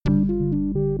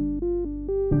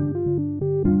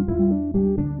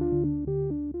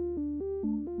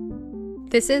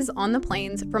This is On the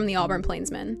Plains from the Auburn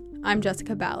Plainsman. I'm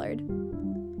Jessica Ballard.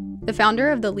 The founder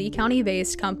of the Lee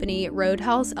County-based company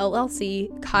Roadhouse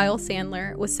LLC, Kyle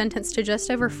Sandler, was sentenced to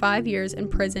just over 5 years in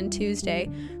prison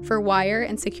Tuesday for wire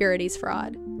and securities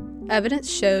fraud. Evidence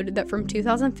showed that from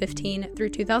 2015 through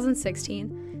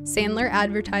 2016, Sandler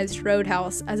advertised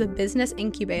Roadhouse as a business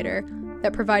incubator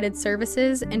that provided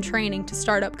services and training to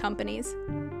startup companies.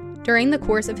 During the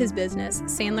course of his business,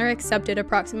 Sandler accepted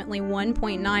approximately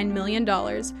 $1.9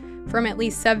 million from at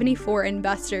least 74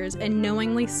 investors and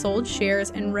knowingly sold shares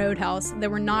in Roadhouse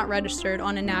that were not registered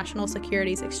on a national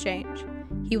securities exchange.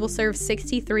 He will serve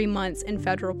 63 months in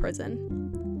federal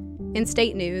prison. In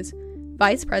state news,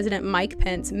 Vice President Mike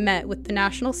Pence met with the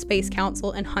National Space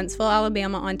Council in Huntsville,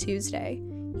 Alabama on Tuesday.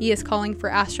 He is calling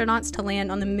for astronauts to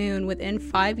land on the moon within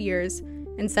 5 years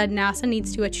and said NASA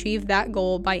needs to achieve that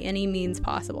goal by any means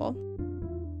possible.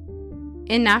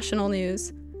 In national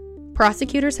news,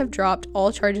 prosecutors have dropped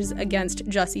all charges against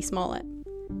Jussie Smollett.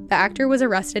 The actor was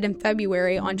arrested in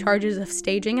February on charges of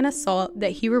staging an assault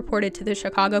that he reported to the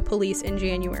Chicago police in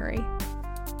January.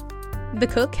 The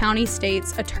Cook County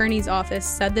State's Attorney's Office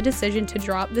said the decision to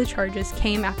drop the charges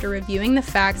came after reviewing the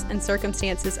facts and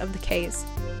circumstances of the case,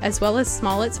 as well as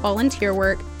Smollett's volunteer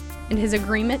work and his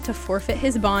agreement to forfeit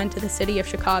his bond to the city of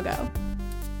Chicago.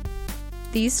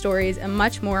 These stories and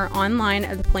much more online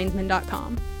at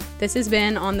theplainsman.com. This has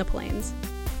been On the Plains.